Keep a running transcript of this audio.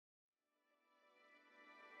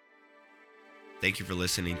Thank you for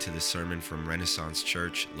listening to this sermon from Renaissance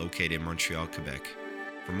Church, located in Montreal, Quebec.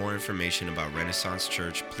 For more information about Renaissance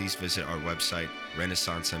Church, please visit our website,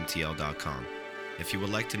 renaissancemtl.com. If you would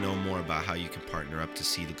like to know more about how you can partner up to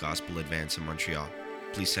see the gospel advance in Montreal,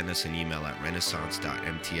 please send us an email at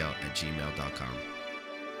renaissance.mtl@gmail.com.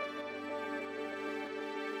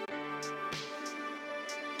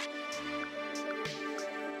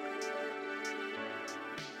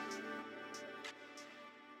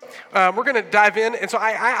 We're going to dive in, and so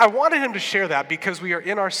I wanted him to share that because we are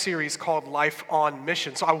in our series called Life on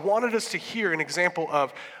Mission. So I wanted us to hear an example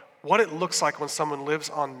of what it looks like when someone lives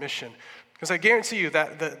on mission. Because I guarantee you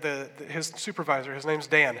that his supervisor, his name's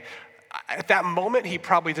Dan, at that moment he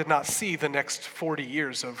probably did not see the next 40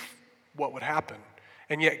 years of what would happen.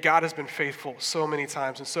 And yet God has been faithful so many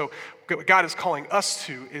times. And so what God is calling us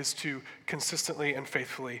to is to consistently and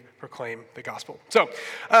faithfully proclaim the gospel. So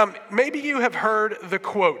maybe you have heard the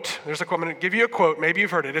quote. I'm going to give you a quote. Maybe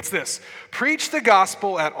you've heard it. It's this: preach the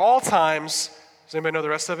gospel at all times. Does anybody know the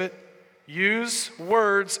rest of it? Use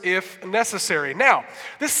words if necessary. Now,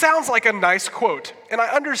 this sounds like a nice quote, and I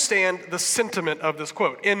understand the sentiment of this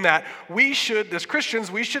quote in that we should, as Christians,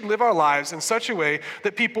 we should live our lives in such a way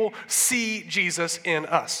that people see Jesus in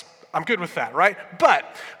us. I'm good with that, right?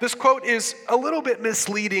 But this quote is a little bit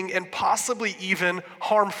misleading and possibly even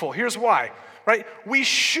harmful. Here's why. Right? We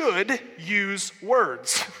should use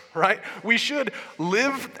words, right? We should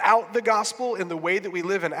live out the gospel in the way that we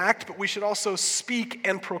live and act, but we should also speak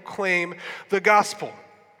and proclaim the gospel,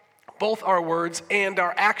 both our words and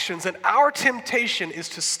our actions. And our temptation is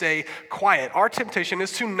to stay quiet. Our temptation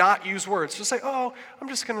is to not use words, to say, oh,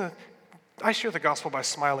 I share the gospel by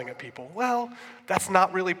smiling at people. Well, that's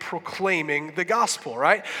not really proclaiming the gospel,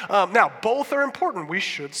 right? Now, both are important. We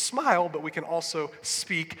should smile, but we can also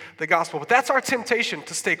speak the gospel. But that's our temptation,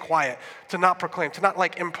 to stay quiet, to not proclaim, to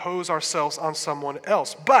not impose ourselves on someone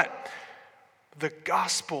else. But the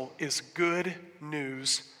gospel is good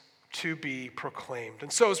news to be proclaimed. And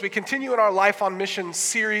so as we continue in our Life on Mission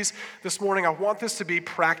series this morning, I want this to be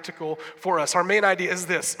practical for us. Our main idea is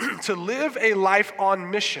this: to live a life on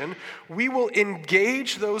mission, we will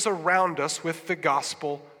engage those around us with the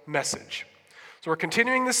gospel message. So we're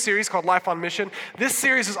continuing this series called Life on Mission. This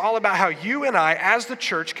series is all about how you and I, as the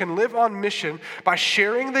church, can live on mission by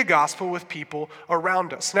sharing the gospel with people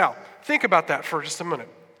around us. Now, think about that for just a minute.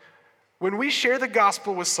 When we share the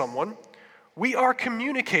gospel with someone, we are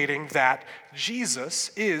communicating that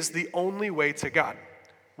Jesus is the only way to God,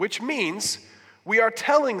 which means we are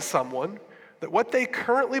telling someone that what they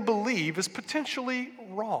currently believe is potentially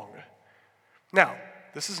wrong. Now,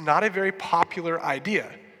 this is not a very popular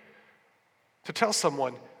idea, to tell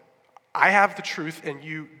someone, I have the truth and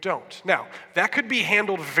you don't. Now, that could be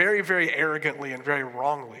handled very, very arrogantly and very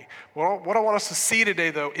wrongly. What I want us to see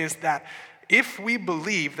today, though, is that if we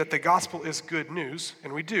believe that the gospel is good news,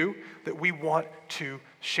 and we do, that we want to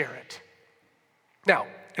share it. Now,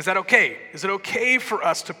 is that okay? Is it okay for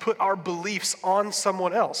us to put our beliefs on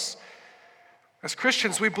someone else? As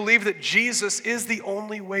Christians, we believe that Jesus is the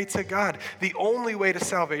only way to God, the only way to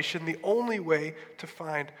salvation, the only way to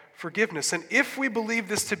find forgiveness. And if we believe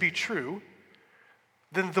this to be true,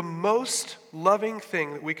 then the most loving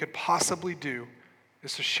thing that we could possibly do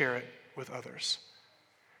is to share it with others.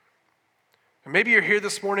 And maybe you're here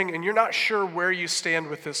this morning and you're not sure where you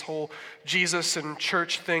stand with this whole Jesus and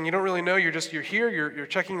church thing. You don't really know. You're here. You're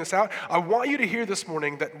checking this out. I want you to hear this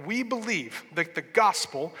morning that we believe that the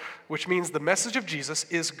gospel, which means the message of Jesus,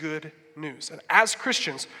 is good news. And as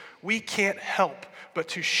Christians, we can't help but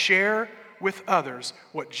to share with others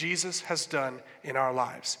what Jesus has done in our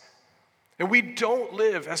lives. And we don't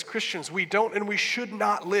live as Christians. We don't and we should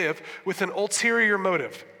not live with an ulterior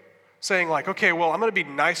motive, saying okay, well, I'm going to be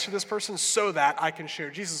nice to this person so that I can share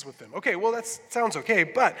Jesus with them. Okay, well, that sounds okay,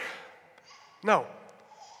 but no.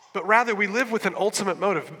 But rather, we live with an ultimate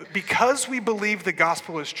motive. Because we believe the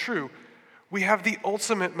gospel is true, we have the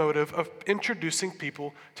ultimate motive of introducing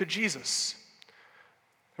people to Jesus.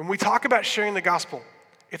 When we talk about sharing the gospel,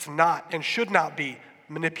 it's not and should not be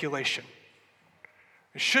manipulation.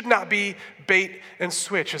 It should not be bait and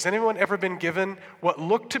switch. Has anyone ever been given what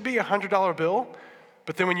looked to be a $100 bill,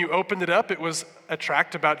 but then when you opened it up, it was a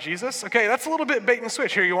tract about Jesus? Okay, that's a little bit bait and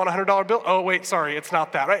switch. Here, you want a $100 bill? Oh, wait, sorry, it's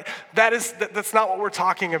not that, right? That's not what we're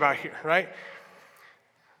talking about here, right?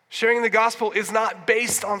 Sharing the gospel is not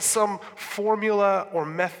based on some formula or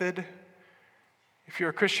method. If you're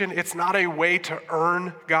a Christian, it's not a way to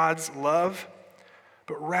earn God's love,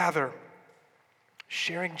 but rather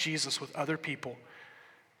sharing Jesus with other people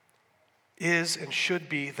is and should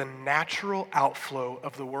be the natural outflow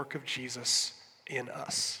of the work of Jesus in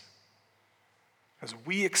us. As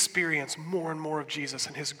we experience more and more of Jesus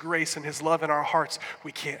and his grace and his love in our hearts,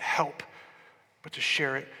 we can't help but to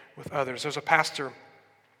share it with others. There's a pastor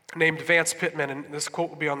named Vance Pittman, and this quote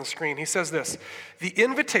will be on the screen. He says this: "The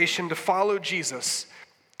invitation to follow Jesus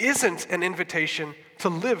isn't an invitation to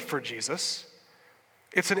live for Jesus.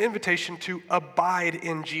 It's an invitation to abide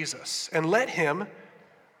in Jesus and let him,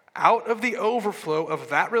 out of the overflow of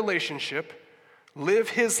that relationship, live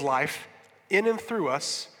his life in and through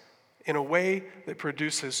us in a way that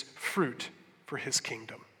produces fruit for his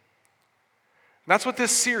kingdom." And that's what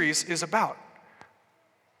this series is about.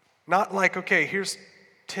 Not like, okay, here's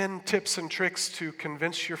 10 tips and tricks to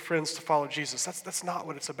convince your friends to follow Jesus. That's not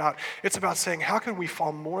what it's about. It's about saying, how can we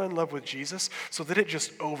fall more in love with Jesus so that it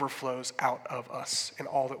just overflows out of us in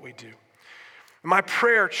all that we do? My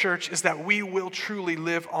prayer, church, is that we will truly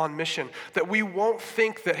live on mission, that we won't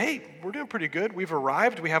think that, hey, we're doing pretty good, we've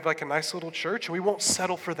arrived, we have like a nice little church, and we won't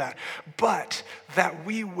settle for that, but that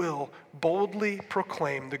we will boldly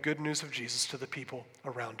proclaim the good news of Jesus to the people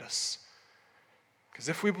around us. Because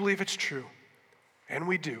if we believe it's true, and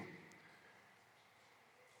we do,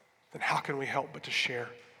 then how can we help but to share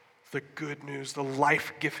the good news, the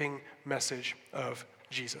life-giving message of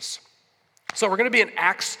Jesus? So we're going to be in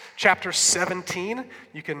Acts chapter 17.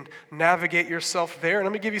 You can navigate yourself there. And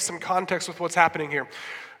let me give you some context with what's happening here.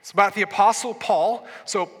 It's about the Apostle Paul.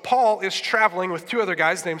 So Paul is traveling with two other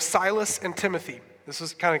guys named Silas and Timothy. This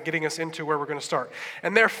is kind of getting us into where we're going to start.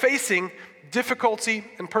 And they're facing difficulty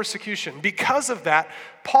and persecution. Because of that,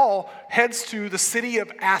 Paul heads to the city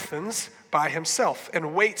of Athens by himself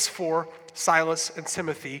and waits for Silas and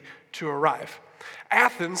Timothy to arrive.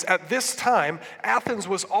 Athens, at this time, Athens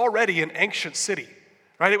was already an ancient city,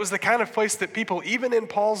 right? It was the kind of place that people, even in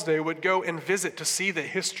Paul's day, would go and visit to see the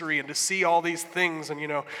history and to see all these things, and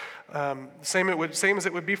same as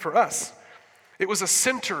it would be for us. It was a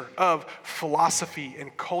center of philosophy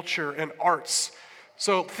and culture and arts.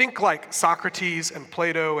 So think like Socrates and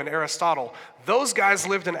Plato and Aristotle. Those guys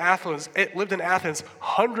lived in Athens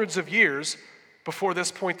hundreds of years before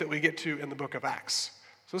this point that we get to in the book of Acts.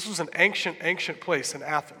 So this was an ancient place in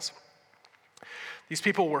Athens. These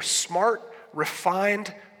people were smart,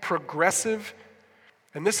 refined, progressive.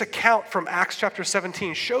 And this account from Acts chapter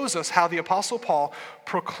 17 shows us how the Apostle Paul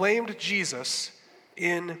proclaimed Jesus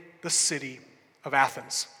in the city of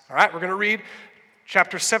Athens. All right, we're going to read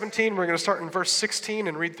chapter 17. We're going to start in verse 16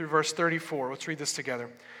 and read through verse 34. Let's read this together.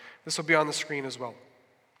 This will be on the screen as well.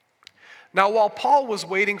 "Now, while Paul was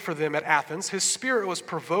waiting for them at Athens, his spirit was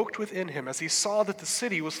provoked within him as he saw that the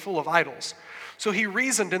city was full of idols. So he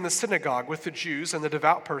reasoned in the synagogue with the Jews and the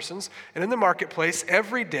devout persons, and in the marketplace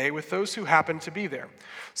every day with those who happened to be there.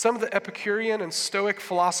 Some of the Epicurean and Stoic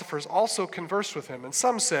philosophers also conversed with him, and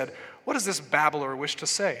some said, 'What does this babbler wish to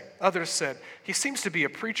say?' Others said, 'He seems to be a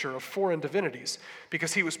preacher of foreign divinities,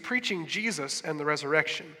 because he was preaching Jesus and the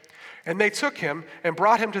resurrection.' And they took him and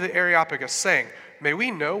brought him to the Areopagus, saying, 'May we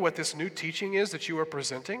know what this new teaching is that you are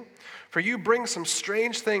presenting? For you bring some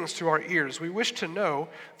strange things to our ears. We wish to know,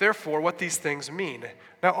 therefore, what these things mean.'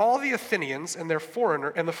 Now all the Athenians and the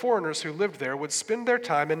foreigners who lived there would spend their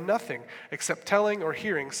time in nothing except telling or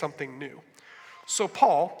hearing something new. So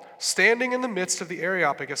Paul, standing in the midst of the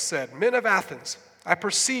Areopagus, said, 'Men of Athens, I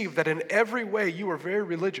perceive that in every way you are very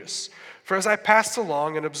religious. For as I passed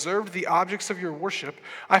along and observed the objects of your worship,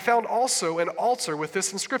 I found also an altar with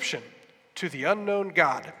this inscription, To the unknown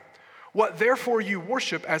God. What therefore you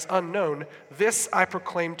worship as unknown, this I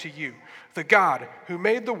proclaim to you. The God who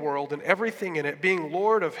made the world and everything in it, being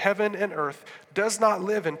Lord of heaven and earth, does not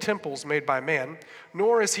live in temples made by man,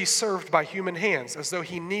 nor is he served by human hands as though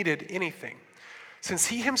he needed anything. Since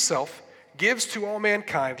he himself gives to all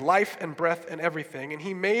mankind life and breath and everything, and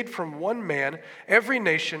he made from one man every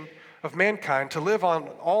nation of mankind to live on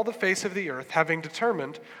all the face of the earth, having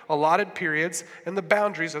determined allotted periods and the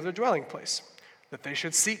boundaries of their dwelling place, that they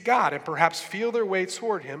should seek God and perhaps feel their way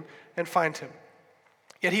toward him and find him.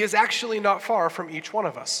 Yet he is actually not far from each one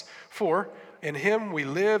of us, for in him we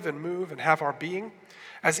live and move and have our being,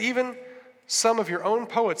 as even some of your own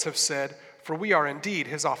poets have said, for we are indeed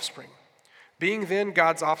his offspring. Being then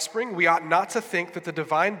God's offspring, we ought not to think that the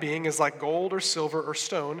divine being is like gold or silver or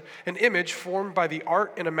stone, an image formed by the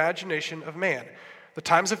art and imagination of man. The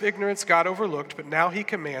times of ignorance God overlooked, but now he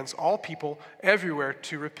commands all people everywhere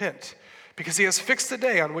to repent, because he has fixed a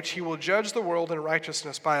day on which he will judge the world in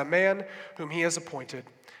righteousness by a man whom he has appointed.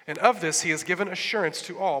 And of this he has given assurance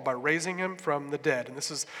to all by raising him from the dead. And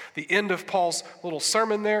this is the end of Paul's little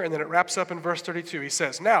sermon there, and then it wraps up in verse 32. He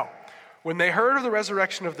says, Now, when they heard of the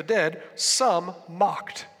resurrection of the dead, some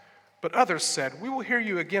mocked, but others said, We will hear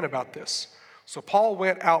you again about this. So Paul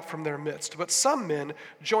went out from their midst, but some men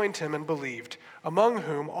joined him and believed, among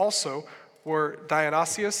whom also were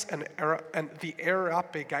Dionysius and the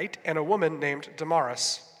Areopagite, and a woman named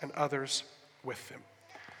Damaris, and others with them.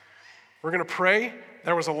 We're going to pray.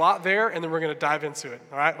 There was a lot there, and then we're going to dive into it.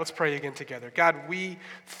 All right, let's pray again together. God, we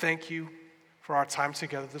thank you for our time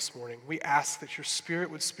together this morning. We ask that your Spirit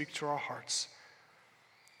would speak to our hearts.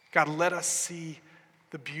 God, let us see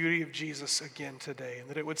the beauty of Jesus again today, and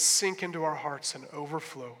that it would sink into our hearts and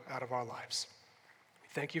overflow out of our lives. We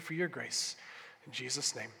thank you for your grace. In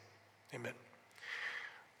Jesus' name, amen.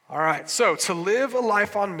 All right, so to live a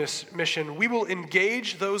life on mission, we will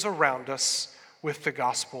engage those around us with the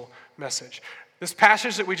gospel message. This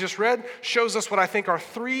passage that we just read shows us what I think are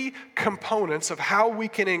three components of how we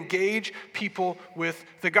can engage people with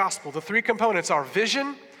the gospel. The three components are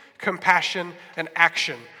vision, compassion, and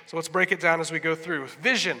action. So let's break it down as we go through.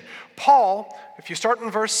 Vision. Paul, if you start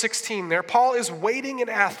in verse 16 there, Paul is waiting in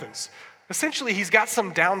Athens. Essentially, he's got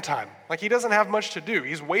some downtime. Like, he doesn't have much to do.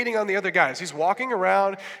 He's waiting on the other guys. He's walking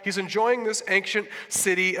around. He's enjoying this ancient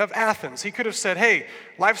city of Athens. He could have said, hey,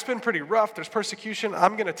 life's been pretty rough. There's persecution.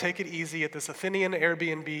 I'm going to take it easy at this Athenian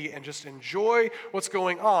Airbnb and just enjoy what's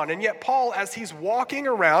going on. And yet Paul, as he's walking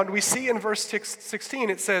around, we see in verse 16,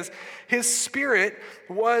 it says, his spirit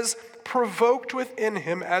was provoked within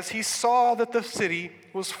him as he saw that the city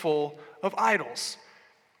was full of idols.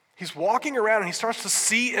 He's walking around and he starts to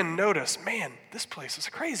see and notice, man, this place is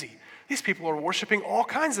crazy. These people are worshiping all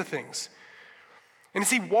kinds of things. And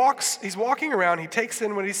as he's walking around, he takes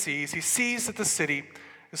in what he sees. He sees that the city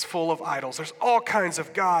is full of idols. There's all kinds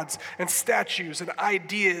of gods and statues and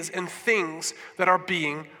ideas and things that are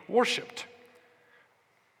being worshiped.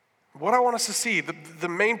 What I want us to see, the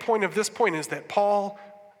main point of this point is that Paul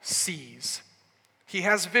sees. He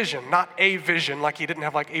has vision, not a vision, like he didn't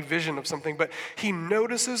have like a vision of something, but he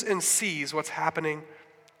notices and sees what's happening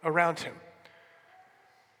around him.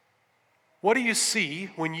 What do you see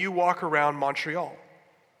when you walk around Montreal?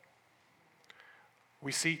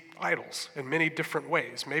 We see idols in many different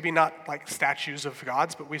ways. Maybe not like statues of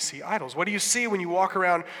gods, but we see idols. What do you see when you walk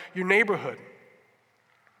around your neighborhood?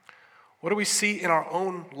 What do we see in our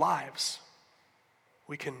own lives?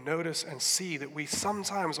 We can notice and see that we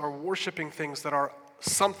sometimes are worshiping things that are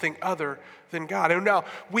something other than God. And now,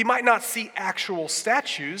 we might not see actual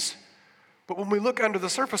statues, but when we look under the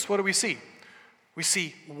surface, what do we see? We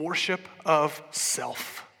see worship of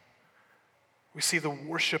self. We see the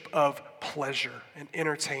worship of pleasure and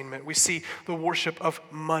entertainment. We see the worship of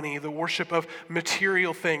money, the worship of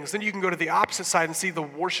material things. Then you can go to the opposite side and see the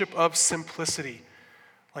worship of simplicity.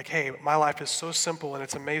 Like, hey, my life is so simple and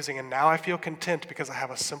it's amazing, and now I feel content because I have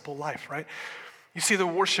a simple life, right? You see the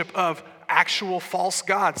worship of actual false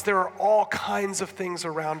gods. There are all kinds of things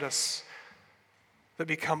around us that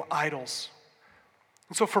become idols.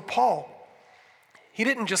 And so for Paul, he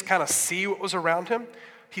didn't just kind of see what was around him.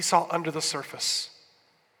 He saw under the surface.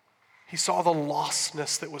 He saw the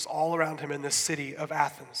lostness that was all around him in this city of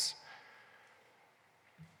Athens.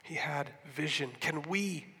 He had vision.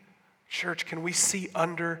 Church, can we see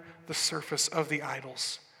under the surface of the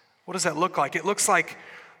idols? What does that look like? It looks like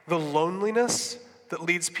the loneliness that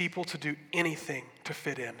leads people to do anything to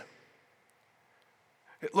fit in.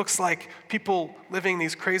 It looks like people living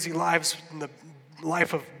these crazy lives in the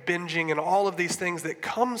life of binging and all of these things that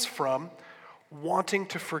comes from wanting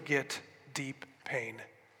to forget deep pain.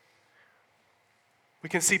 We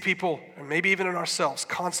can see people, and maybe even in ourselves,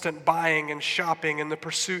 constant buying and shopping and the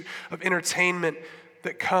pursuit of entertainment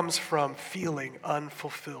that comes from feeling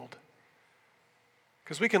unfulfilled.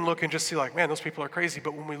 Because we can look and just see like, man, those people are crazy.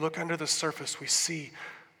 But when we look under the surface, we see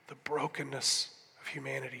the brokenness of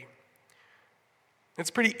humanity. It's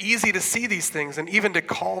pretty easy to see these things and even to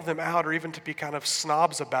call them out or even to be kind of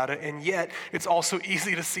snobs about it. And yet, it's also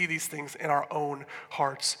easy to see these things in our own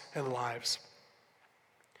hearts and lives.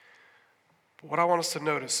 But what I want us to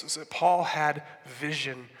notice is that Paul had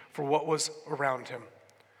vision for what was around him.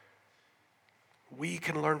 We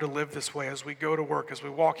can learn to live this way as we go to work, as we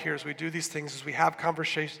walk here, as we do these things, as we have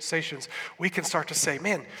conversations. We can start to say,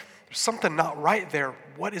 man, there's something not right there.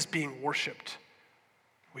 What is being worshiped?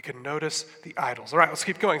 We can notice the idols. All right, let's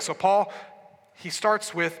keep going. So Paul, he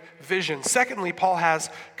starts with vision. Secondly, Paul has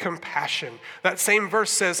compassion. That same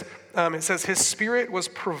verse says, it says, his spirit was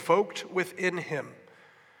provoked within him.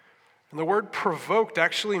 And the word provoked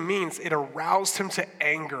actually means it aroused him to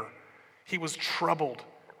anger. He was troubled.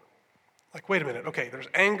 Like, wait a minute, okay, there's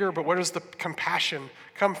anger, but where does the compassion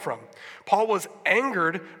come from? Paul was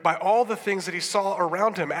angered by all the things that he saw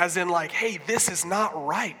around him, as in like, hey, this is not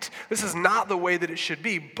right. This is not the way that it should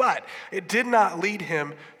be, but it did not lead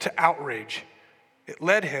him to outrage. It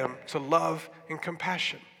led him to love and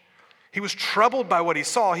compassion. He was troubled by what he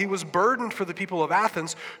saw. He was burdened for the people of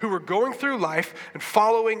Athens who were going through life and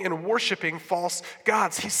following and worshiping false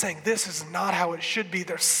gods. He's saying, this is not how it should be.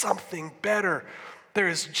 There's something better. There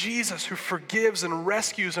is Jesus who forgives and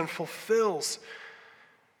rescues and fulfills.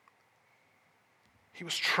 He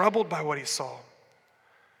was troubled by what he saw.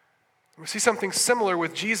 We see something similar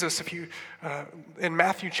with Jesus in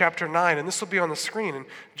Matthew chapter 9, and this will be on the screen. And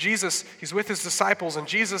Jesus, he's with his disciples, and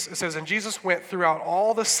it says, and Jesus went throughout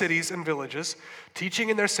all the cities and villages, teaching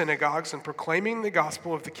in their synagogues and proclaiming the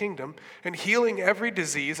gospel of the kingdom and healing every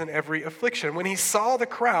disease and every affliction. When he saw the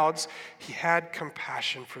crowds, he had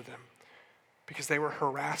compassion for them because they were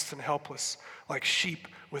harassed and helpless like sheep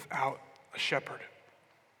without a shepherd.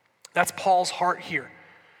 That's Paul's heart here.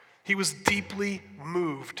 He was deeply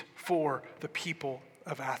moved for the people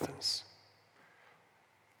of Athens.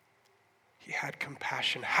 He had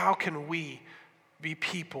compassion. How can we be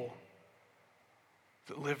people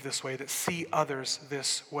that live this way, that see others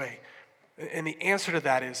this way? And the answer to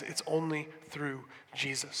that is it's only through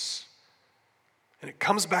Jesus. And it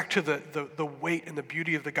comes back to the weight and the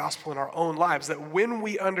beauty of the gospel in our own lives, that when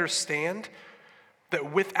we understand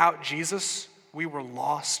that without Jesus, we were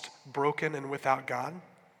lost, broken, and without God,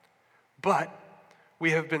 but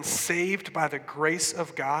we have been saved by the grace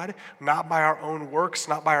of God, not by our own works,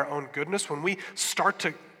 not by our own goodness. When we start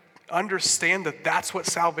to understand that that's what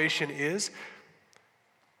salvation is,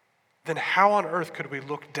 then how on earth could we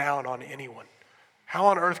look down on anyone? How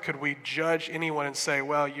on earth could we judge anyone and say,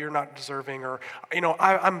 well, you're not deserving, or,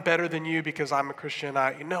 I'm better than you because I'm a Christian?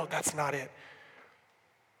 No, that's not it.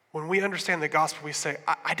 When we understand the gospel, we say,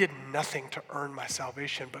 I did nothing to earn my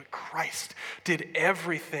salvation, but Christ did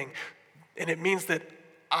everything. And it means that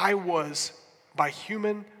I was, by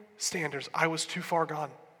human standards, I was too far gone.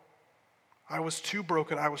 I was too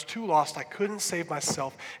broken. I was too lost. I couldn't save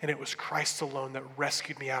myself. And it was Christ alone that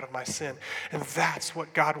rescued me out of my sin. And that's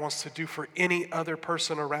what God wants to do for any other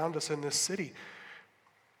person around us in this city.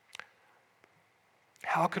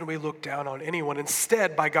 How can we look down on anyone?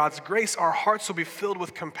 Instead, by God's grace, our hearts will be filled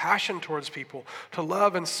with compassion towards people, to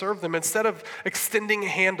love and serve them. Instead of extending a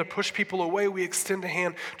hand to push people away, we extend a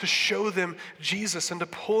hand to show them Jesus and to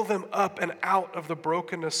pull them up and out of the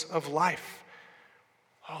brokenness of life.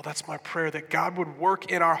 Oh, that's my prayer, that God would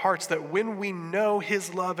work in our hearts, that when we know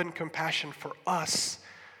his love and compassion for us,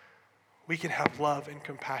 we can have love and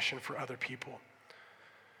compassion for other people.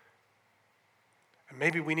 And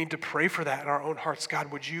maybe we need to pray for that in our own hearts.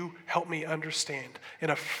 God, would you help me understand in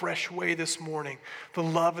a fresh way this morning the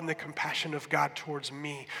love and the compassion of God towards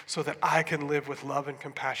me so that I can live with love and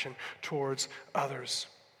compassion towards others.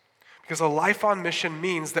 Because a life on mission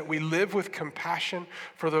means that we live with compassion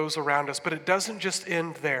for those around us, but it doesn't just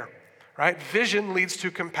end there, right? Vision leads to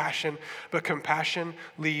compassion, but compassion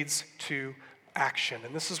leads to action.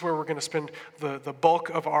 And this is where we're going to spend the bulk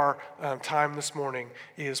of our time this morning,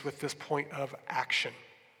 is with this point of action.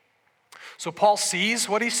 So Paul sees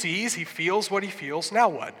what he sees, he feels what he feels, now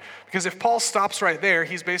what? Because if Paul stops right there,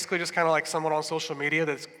 he's basically just kind of like someone on social media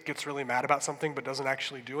that gets really mad about something but doesn't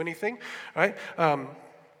actually do anything, right?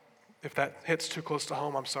 If that hits too close to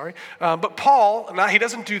home, I'm sorry. But Paul, now he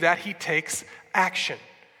doesn't do that, he takes action.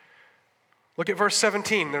 Look at verse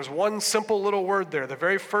 17. There's one simple little word there. The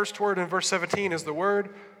very first word in verse 17 is the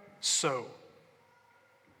word so.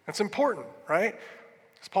 That's important, right?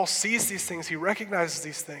 Because Paul sees these things, he recognizes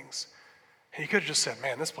these things. And he could have just said,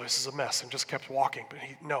 man, this place is a mess, and just kept walking. But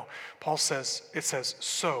no, Paul says, it says,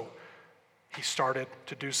 so he started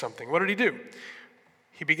to do something. What did he do?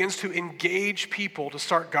 He begins to engage people to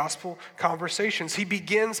start gospel conversations. He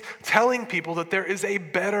begins telling people that there is a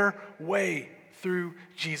better way through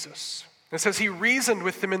Jesus. It says he reasoned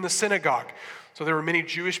with them in the synagogue. So there were many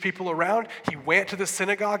Jewish people around. He went to the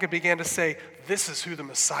synagogue and began to say, this is who the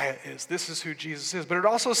Messiah is. This is who Jesus is. But it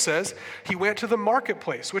also says he went to the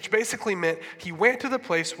marketplace, which basically meant he went to the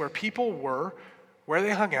place where people were, where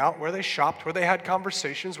they hung out, where they shopped, where they had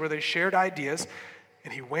conversations, where they shared ideas.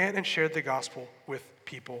 And he went and shared the gospel with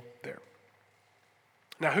people there.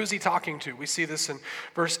 Now, who's he talking to? We see this in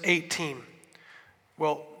verse 18.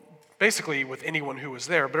 Well, basically with anyone who was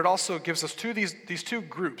there, but it also gives us these two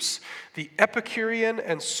groups, the Epicurean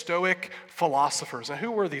and Stoic philosophers. Now, who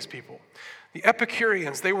were these people? The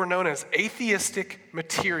Epicureans, they were known as atheistic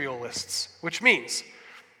materialists, which means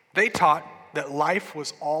they taught that life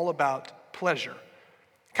was all about pleasure,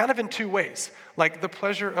 kind of in two ways, like the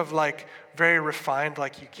pleasure of like very refined,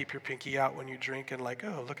 like you keep your pinky out when you drink and like,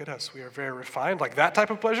 oh, look at us, we are very refined, like that type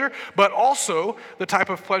of pleasure, but also the type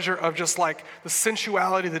of pleasure of just like the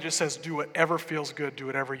sensuality that just says, do whatever feels good, do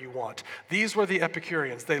whatever you want. These were the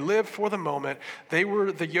Epicureans. They lived for the moment. They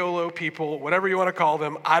were the YOLO people, whatever you want to call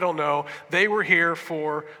them, I don't know. They were here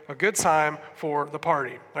for a good time, for the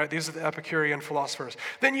party. Right? These are the Epicurean philosophers.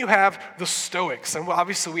 Then you have the Stoics, and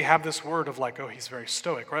obviously we have this word of like, oh, he's very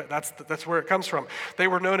stoic, right? That's where it comes from. They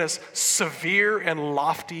were known as severe and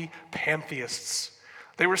lofty pantheists.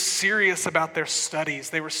 They were serious about their studies.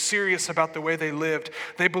 They were serious about the way they lived.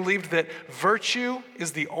 They believed that virtue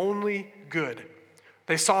is the only good.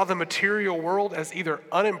 They saw the material world as either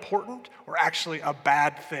unimportant or actually a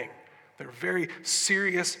bad thing. They're very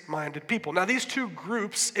serious-minded people. Now, these two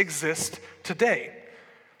groups exist today.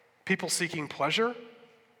 People seeking pleasure,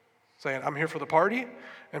 saying, I'm here for the party,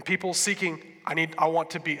 and people seeking, I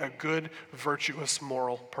want to be a good, virtuous,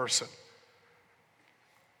 moral person.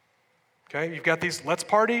 Okay, you've got these let's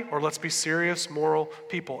party or let's be serious, moral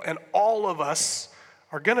people. And all of us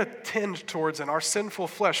are going to tend towards, in our sinful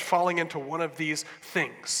flesh, falling into one of these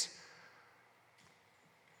things.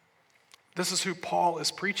 This is who Paul is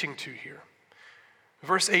preaching to here.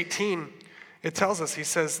 Verse 18, it tells us, he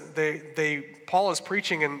says, Paul is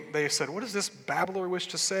preaching and they said, what does this babbler wish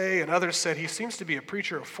to say? And others said, he seems to be a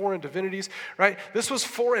preacher of foreign divinities, right? This was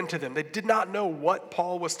foreign to them. They did not know what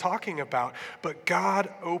Paul was talking about, but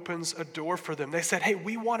God opens a door for them. They said, hey,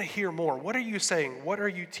 we want to hear more. What are you saying? What are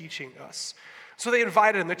you teaching us? So they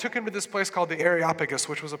invited him. They took him to this place called the Areopagus,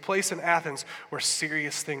 which was a place in Athens where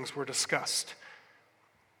serious things were discussed.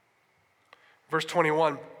 Verse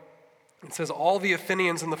 21, it says, all the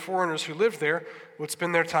Athenians and the foreigners who lived there would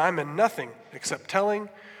spend their time in nothing except telling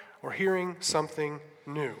or hearing something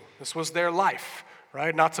new. This was their life,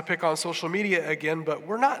 right? Not to pick on social media again, but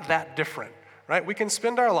we're not that different, right? We can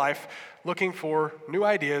spend our life looking for new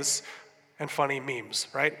ideas and funny memes,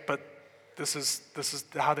 right? But this is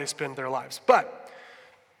how they spend their lives. But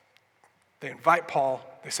they invite Paul.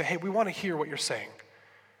 They say, hey, we want to hear what you're saying.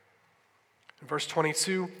 In verse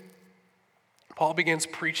 22, Paul begins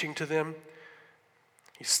preaching to them.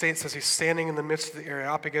 He says he's standing in the midst of the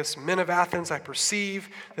Areopagus. Men of Athens, I perceive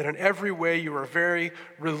that in every way you are very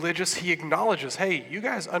religious. He acknowledges, hey, you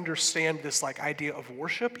guys understand this like idea of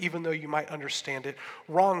worship, even though you might understand it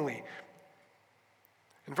wrongly.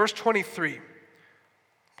 In verse 23,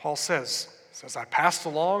 Paul says, I passed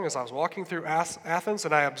along as I was walking through Athens,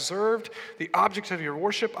 and I observed the object of your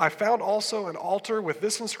worship. I found also an altar with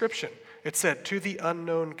this inscription. It said, to the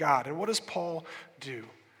unknown God. And what does Paul do?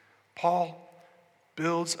 Paul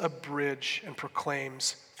builds a bridge and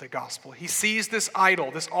proclaims the gospel. He sees this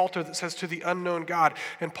idol, this altar that says to the unknown God.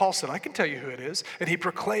 And Paul said, I can tell you who it is. And he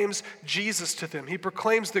proclaims Jesus to them. He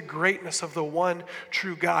proclaims the greatness of the one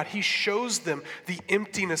true God. He shows them the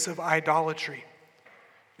emptiness of idolatry.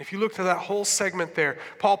 If you look to that whole segment there,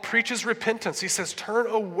 Paul preaches repentance. He says, turn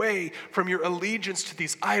away from your allegiance to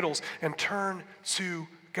these idols and turn to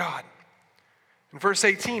God. In verse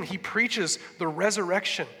 18, he preaches the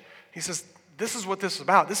resurrection. He says, this is what this is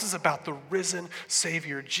about. This is about the risen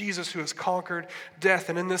Savior, Jesus, who has conquered death.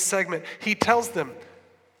 And in this segment, he tells them,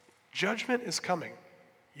 judgment is coming.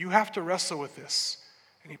 You have to wrestle with this.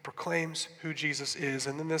 And he proclaims who Jesus is.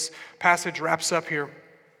 And then this passage wraps up here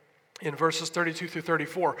in verses 32 through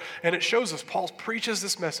 34. And it shows us Paul preaches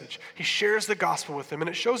this message. He shares the gospel with them. And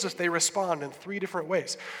it shows us they respond in three different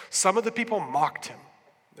ways. Some of the people mocked him.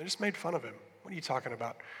 They just made fun of him. What are you talking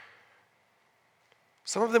about?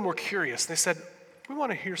 Some of them were curious. They said, we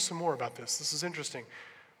want to hear some more about this. This is interesting.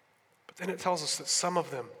 But then it tells us that some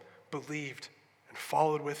of them believed and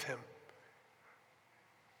followed with him.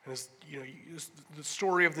 And as the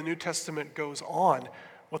story of the New Testament goes on,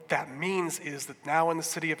 what that means is that now in the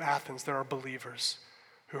city of Athens, there are believers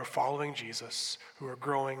who are following Jesus, who are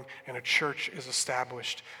growing, and a church is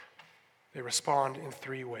established. They respond in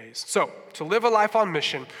three ways. So, to live a life on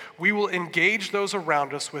mission, we will engage those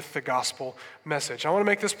around us with the gospel message. I want to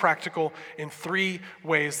make this practical in three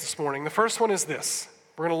ways this morning. The first one is this.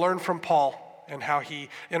 We're going to learn from Paul and how he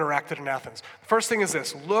interacted in Athens. The first thing is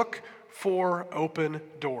this. Look for open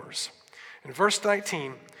doors. In verse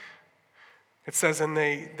 19, it says, and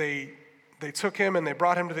they took him and they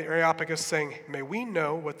brought him to the Areopagus, saying, may we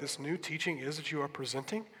know what this new teaching is that you are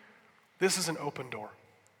presenting? This is an open door.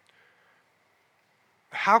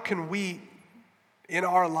 How can we, in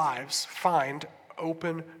our lives, find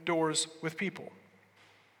open doors with people?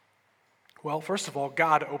 Well, first of all,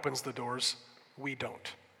 God opens the doors, we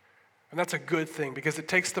don't. And that's a good thing because it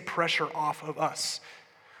takes the pressure off of us.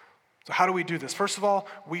 So how do we do this? First of all,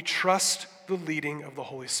 we trust the leading of the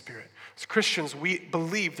Holy Spirit. As Christians, we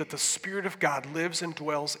believe that the Spirit of God lives and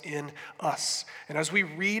dwells in us. And as we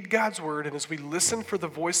read God's word and as we listen for the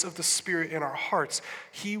voice of the Spirit in our hearts,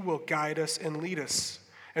 he will guide us and lead us.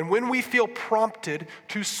 And when we feel prompted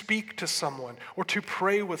to speak to someone or to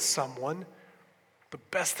pray with someone, the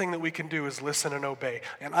best thing that we can do is listen and obey.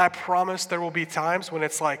 And I promise there will be times when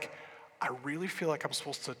it's like, I really feel like I'm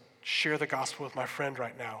supposed to share the gospel with my friend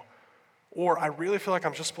right now. Or I really feel like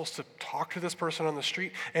I'm just supposed to talk to this person on the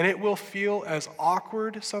street, and it will feel as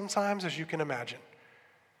awkward sometimes as you can imagine.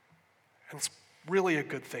 And it's really a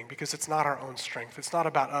good thing because it's not our own strength. It's not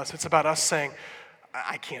about us. It's about us saying,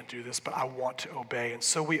 I can't do this, but I want to obey. And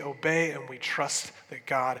so we obey and we trust that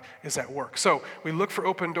God is at work. So we look for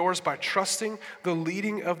open doors by trusting the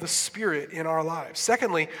leading of the Spirit in our lives.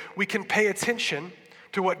 Secondly, we can pay attention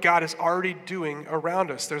to what God is already doing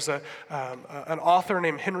around us. There's an author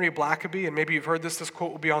named Henry Blackaby, and maybe you've heard this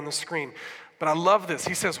quote will be on the screen. But I love this.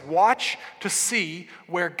 He says, watch to see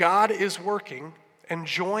where God is working and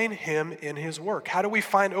join him in his work. How do we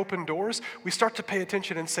find open doors? We start to pay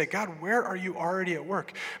attention and say, God, where are you already at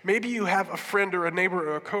work? Maybe you have a friend or a neighbor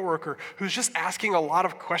or a coworker who's just asking a lot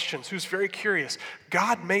of questions, who's very curious.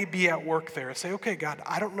 God may be at work there and say, okay, God,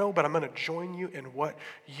 I don't know, but I'm going to join you in what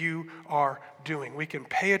you are doing. We can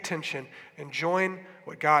pay attention and join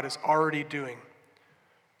what God is already doing.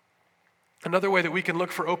 Another way that we can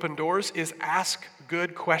look for open doors is ask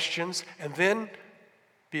good questions and then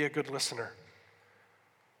be a good listener.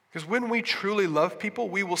 Because when we truly love people,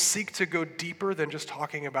 we will seek to go deeper than just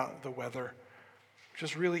talking about the weather, which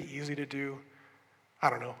is really easy to do. I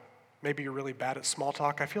don't know. Maybe you're really bad at small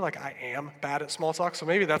talk. I feel like I am bad at small talk, so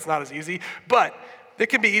maybe that's not as easy. But it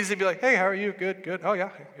can be easy to be like, hey, how are you? Good, good. Oh, yeah,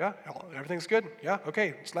 everything's good. Yeah,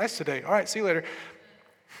 okay, it's nice today. All right, see you later.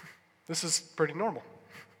 This is pretty normal.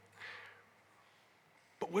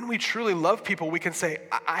 But when we truly love people, we can say,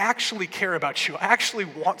 I actually care about you. I actually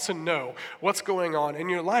want to know what's going on in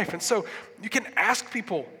your life. And so you can ask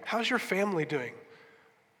people, how's your family doing?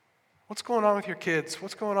 What's going on with your kids?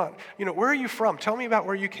 What's going on? Where are you from? Tell me about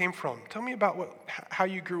where you came from. Tell me about how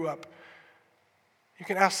you grew up. You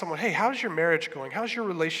can ask someone, hey, how's your marriage going? How's your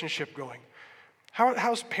relationship going?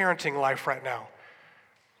 How's parenting life right now?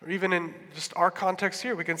 Or even in just our context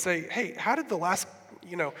here, we can say, hey, how did the last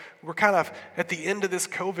we're kind of at the end of this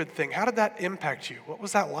COVID thing. How did that impact you? What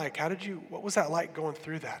was that like? What was that like going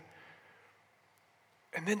through that?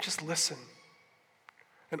 And then just listen.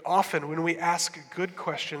 And often when we ask good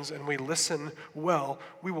questions and we listen well,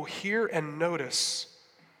 we will hear and notice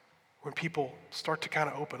when people start to kind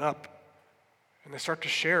of open up and they start to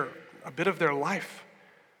share a bit of their life.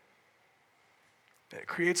 It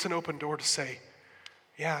creates an open door to say,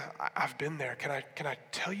 yeah, I've been there. Can I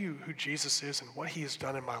tell you who Jesus is and what he has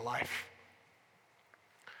done in my life?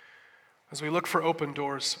 As we look for open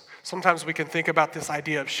doors, sometimes we can think about this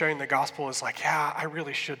idea of sharing the gospel as like, yeah, I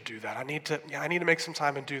really should do that. I need to make some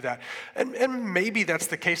time and do that. And maybe that's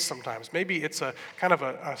the case sometimes. Maybe it's a kind of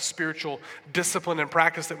a spiritual discipline and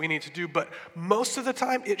practice that we need to do, but most of the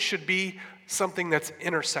time it should be something that's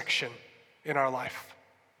intersection in our life.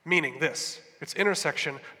 Meaning this. It's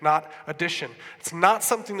intersection, not addition. It's not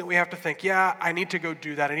something that we have to think, yeah, I need to go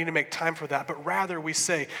do that. I need to make time for that. But rather we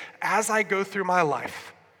say, as I go through my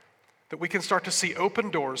life, that we can start to see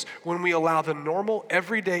open doors when we allow the normal,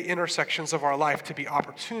 everyday intersections of our life to be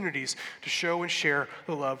opportunities to show and share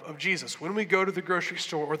the love of Jesus. When we go to the grocery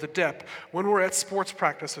store or the dep, when we're at sports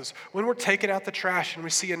practices, when we're taking out the trash and we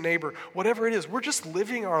see a neighbor, whatever it is, we're just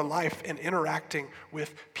living our life and interacting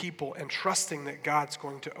with people and trusting that God's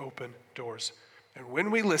going to open doors. And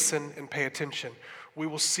when we listen and pay attention, we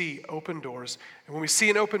will see open doors. And when we see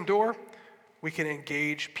an open door, we can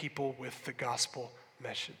engage people with the gospel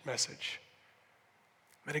message.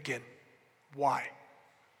 And again, why?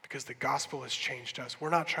 Because the gospel has changed us. We're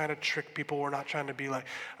not trying to trick people. We're not trying to be like,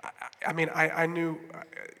 I knew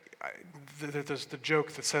there's the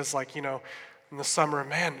joke that says like, in the summer,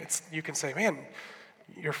 man, you can say, man,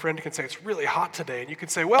 your friend can say, it's really hot today. And you can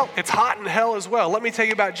say, well, it's hot in hell as well. Let me tell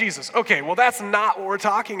you about Jesus. Okay, well, that's not what we're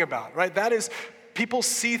talking about, right? That is, people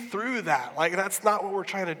see through that. Like, that's not what we're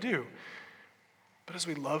trying to do. But as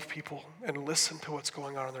we love people and listen to what's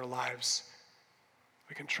going on in their lives,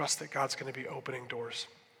 we can trust that God's going to be opening doors.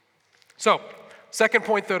 So, second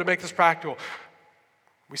point, though, to make this practical,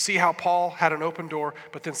 we see how Paul had an open door,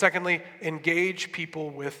 but then secondly, engage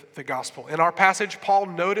people with the gospel. In our passage, Paul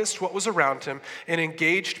noticed what was around him and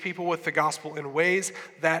engaged people with the gospel in ways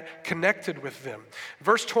that connected with them.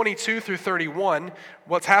 Verse 22 through 31,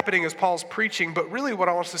 what's happening is Paul's preaching, but really what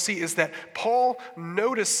I want us to see is that Paul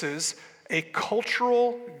notices a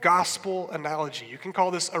cultural gospel analogy. You can call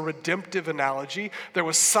this a redemptive analogy. There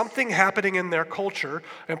was something happening in their culture,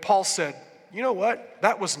 and Paul said, you know what?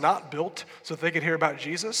 That was not built so that they could hear about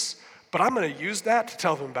Jesus, but I'm going to use that to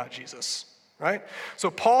tell them about Jesus, right? So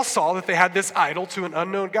Paul saw that they had this idol to an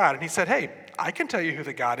unknown God, and he said, hey, I can tell you who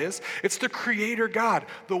the God is. It's the creator God,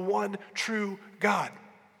 the one true God.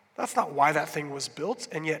 That's not why that thing was built,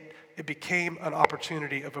 and yet it became an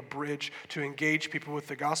opportunity of a bridge to engage people with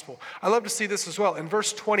the gospel. I love to see this as well. In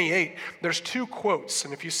verse 28, there's two quotes,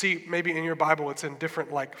 and if you see maybe in your Bible, it's in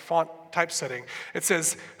different like font typesetting. It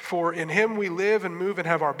says, for in him we live and move and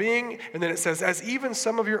have our being, and then it says, as even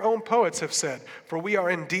some of your own poets have said, for we are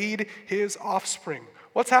indeed his offspring.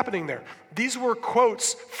 What's happening there? These were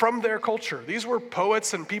quotes from their culture. These were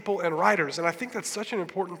poets and people and writers, and I think that's such an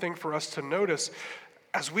important thing for us to notice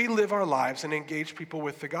as we live our lives and engage people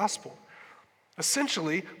with the gospel.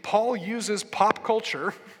 Essentially, Paul uses pop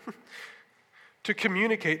culture to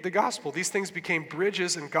communicate the gospel. These things became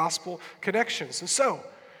bridges and gospel connections. And so,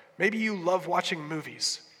 maybe you love watching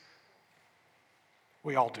movies.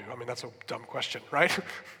 We all do. I mean, that's a dumb question, right?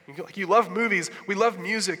 You love movies. We love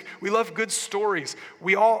music. We love good stories.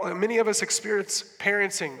 Many of us experience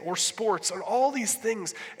parenting or sports and all these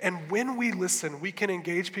things. And when we listen, we can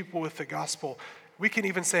engage people with the gospel. We can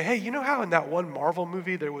even say, hey, you know how in that one Marvel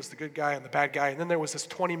movie there was the good guy and the bad guy, and then there was this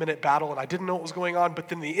 20-minute battle, and I didn't know what was going on,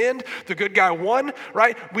 but in the end, the good guy won,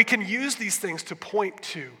 right? We can use these things to point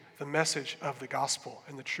to the message of the gospel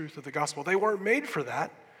and the truth of the gospel. They weren't made for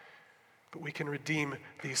that, but we can redeem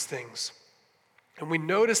these things. And we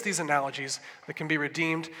notice these analogies that can be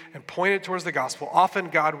redeemed and pointed towards the gospel.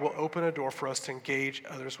 Often God will open a door for us to engage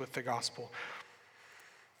others with the gospel.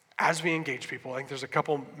 As we engage people, I think there's a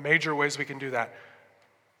couple major ways we can do that.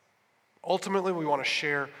 Ultimately, we want to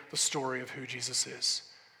share the story of who Jesus is.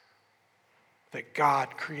 That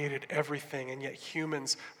God created everything, and yet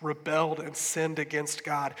humans rebelled and sinned against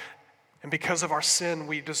God. And because of our sin,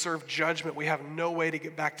 we deserve judgment. We have no way to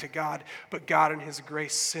get back to God. But God, in his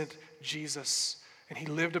grace, sent Jesus. And he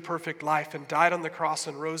lived a perfect life and died on the cross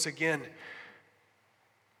and rose again.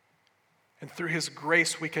 And through his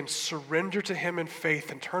grace, we can surrender to him in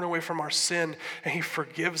faith and turn away from our sin. And he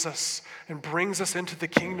forgives us and brings us into the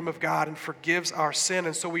kingdom of God and forgives our sin.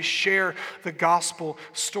 And so we share the gospel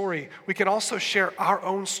story. We can also share our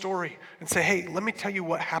own story and say, hey, let me tell you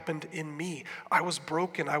what happened in me. I was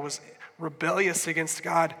broken. I was rebellious against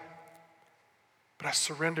God. But I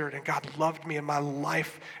surrendered, and God loved me, and my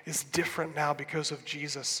life is different now because of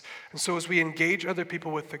Jesus. And so as we engage other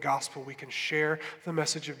people with the gospel, we can share the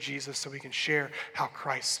message of Jesus, so we can share how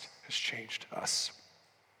Christ has changed us.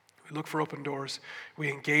 We look for open doors.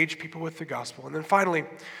 We engage people with the gospel. And then finally,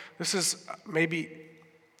 this is maybe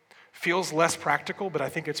feels less practical, but I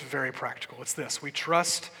think it's very practical. It's this: we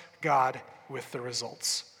trust God with the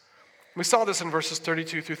results. We saw this in verses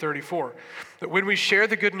 32 through 34, that when we share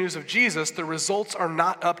the good news of Jesus, the results are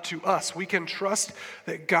not up to us. We can trust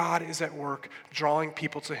that God is at work drawing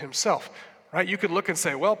people to himself, right? You could look and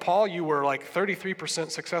say, well, Paul, you were like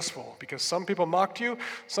 33% successful because some people mocked you,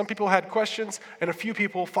 some people had questions, and a few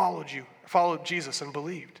people followed Jesus and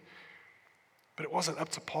believed. But it wasn't up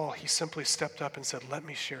to Paul. He simply stepped up and said, let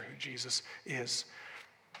me share who Jesus is.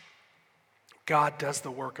 God does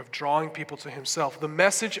the work of drawing people to himself. The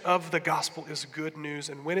message of the gospel is good news,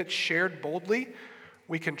 and when it's shared boldly,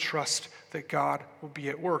 we can trust that God will be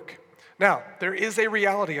at work. Now, there is a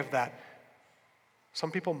reality of that.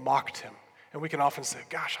 Some people mocked him, and we can often say,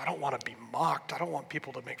 gosh, I don't want to be mocked. I don't want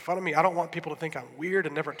people to make fun of me. I don't want people to think I'm weird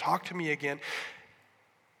and never talk to me again.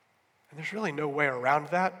 And there's really no way around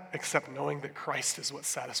that except knowing that Christ is what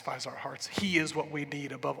satisfies our hearts. He is what we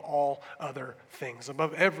need above all other things,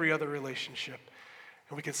 above every other relationship.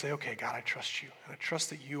 And we can say, okay, God, I trust you, and I trust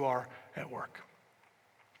that you are at work.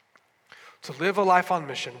 To live a life on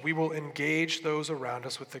mission, we will engage those around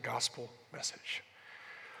us with the gospel message.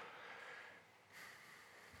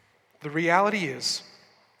 The reality is,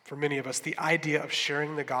 for many of us, the idea of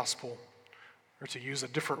sharing the gospel, or to use a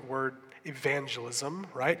different word, evangelism,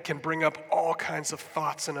 right, can bring up all kinds of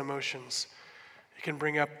thoughts and emotions. It can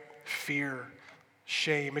bring up fear,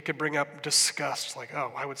 shame. It could bring up disgust, like,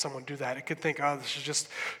 oh, why would someone do that? It could think, oh, this is just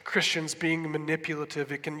Christians being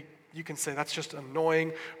manipulative. You can say that's just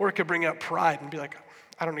annoying. Or it could bring up pride and be like,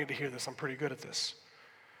 I don't need to hear this. I'm pretty good at this.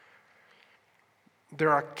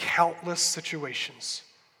 There are countless situations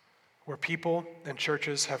where people and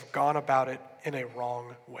churches have gone about it in a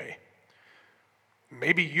wrong way.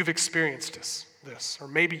 Maybe you've experienced this, or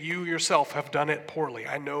maybe you yourself have done it poorly.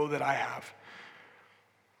 I know that I have.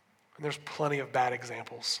 And there's plenty of bad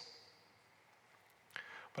examples.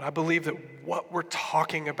 But I believe that what we're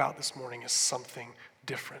talking about this morning is something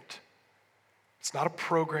different. It's not a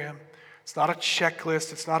program. It's not a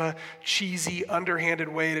checklist. It's not a cheesy, underhanded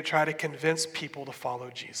way to try to convince people to follow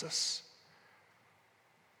Jesus.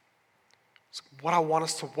 So what I want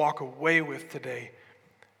us to walk away with today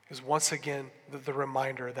is once again the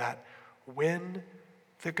reminder that when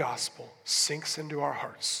the gospel sinks into our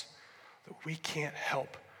hearts, that we can't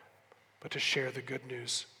help but to share the good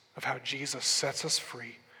news of how Jesus sets us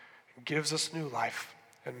free, gives us new life,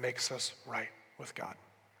 and makes us right with God.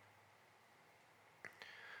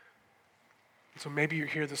 So maybe you're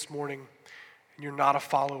here this morning and you're not a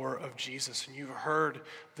follower of Jesus, and you've heard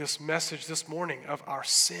this message this morning of our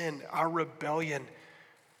sin, our rebellion,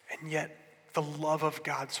 and yet the love of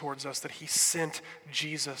God towards us, that he sent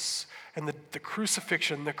Jesus. And the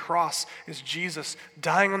crucifixion, the cross, is Jesus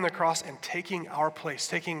dying on the cross and taking our place,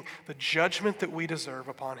 taking the judgment that we deserve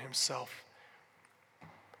upon himself.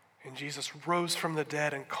 And Jesus rose from the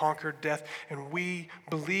dead and conquered death. And we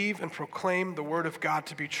believe and proclaim the word of God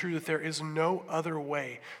to be true, that there is no other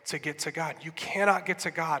way to get to God. You cannot get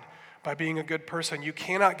to God by being a good person. You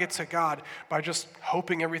cannot get to God by just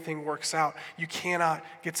hoping everything works out. You cannot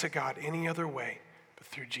get to God any other way but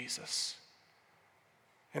through Jesus.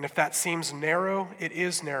 And if that seems narrow, it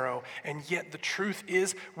is narrow. And yet the truth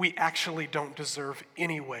is we actually don't deserve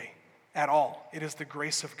any way at all. It is the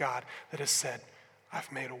grace of God that has said,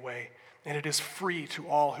 I've made a way. And it is free to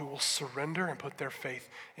all who will surrender and put their faith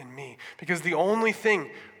in me. Because the only thing,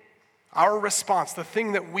 our response, the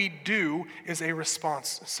thing that we do is a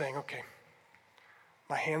response saying, okay,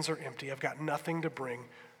 my hands are empty. I've got nothing to bring,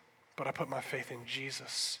 but I put my faith in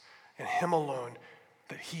Jesus and him alone,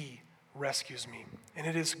 that he rescues me. And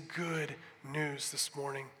it is good news this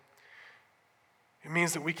morning. It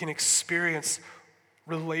means that we can experience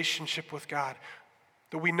relationship with God,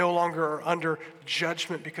 that we no longer are under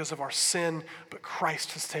judgment because of our sin, but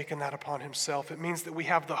Christ has taken that upon himself. It means that we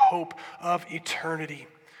have the hope of eternity,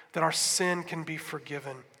 that our sin can be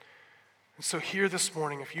forgiven. And so here this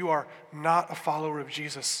morning, if you are not a follower of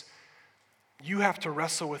Jesus, you have to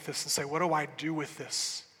wrestle with this and say, what do I do with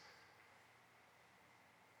this?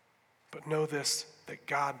 But know this, that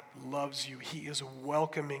God loves you. He is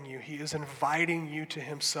welcoming you. He is inviting you to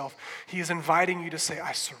himself. He is inviting you to say,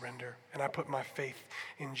 I surrender and I put my faith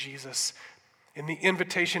in Jesus. And the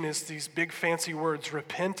invitation is these big fancy words,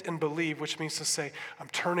 repent and believe, which means to say, I'm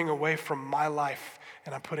turning away from my life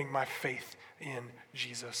and I'm putting my faith in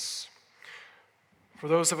Jesus. For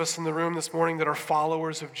those of us in the room this morning that are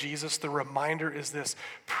followers of Jesus, the reminder is this: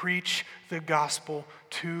 preach the gospel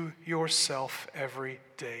to yourself every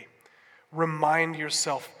day. Remind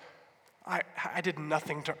yourself, I did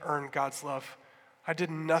nothing to earn God's love. I did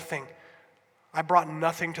nothing. I brought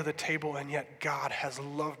nothing to the table, and yet God has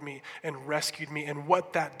loved me and rescued me. And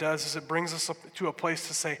what that does is it brings us up to a place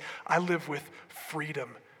to say, I live with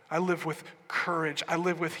freedom. I live with courage. I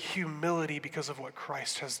live with humility because of what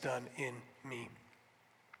Christ has done in me.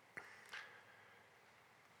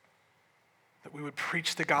 That we would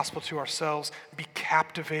preach the gospel to ourselves, be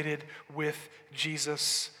captivated with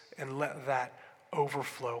Jesus, and let that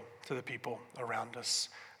overflow to the people around us.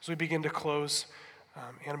 As we begin to close,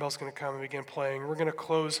 Annabelle's going to come and begin playing. We're going to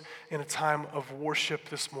close in a time of worship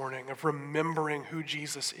this morning, of remembering who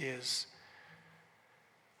Jesus is.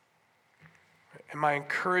 And my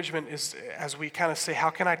encouragement is, as we kind of say,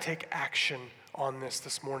 how can I take action on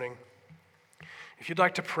this morning? If you'd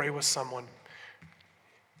like to pray with someone,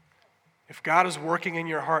 if God is working in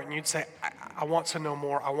your heart and you'd say, I want to know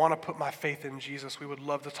more, I want to put my faith in Jesus, we would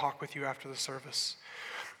love to talk with you after the service.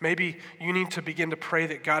 Maybe you need to begin to pray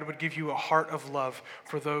that God would give you a heart of love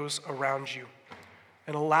for those around you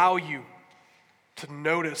and allow you to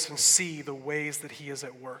notice and see the ways that he is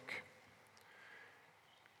at work.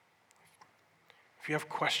 If you have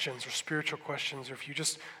questions or spiritual questions, or if you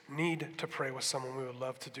just need to pray with someone, we would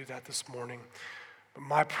love to do that this morning. But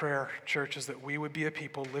my prayer, church, is that we would be a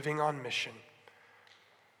people living on mission,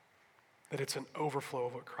 that it's an overflow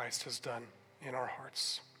of what Christ has done in our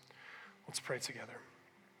hearts. Let's pray together.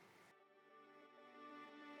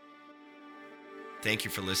 Thank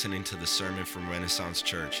you for listening to the sermon from Renaissance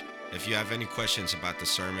Church. If you have any questions about the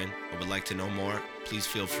sermon or would like to know more, please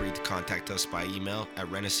feel free to contact us by email at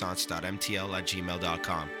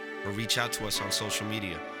renaissance.mtl@gmail.com or reach out to us on social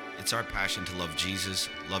media. It's our passion to love Jesus,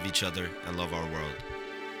 love each other, and love our world.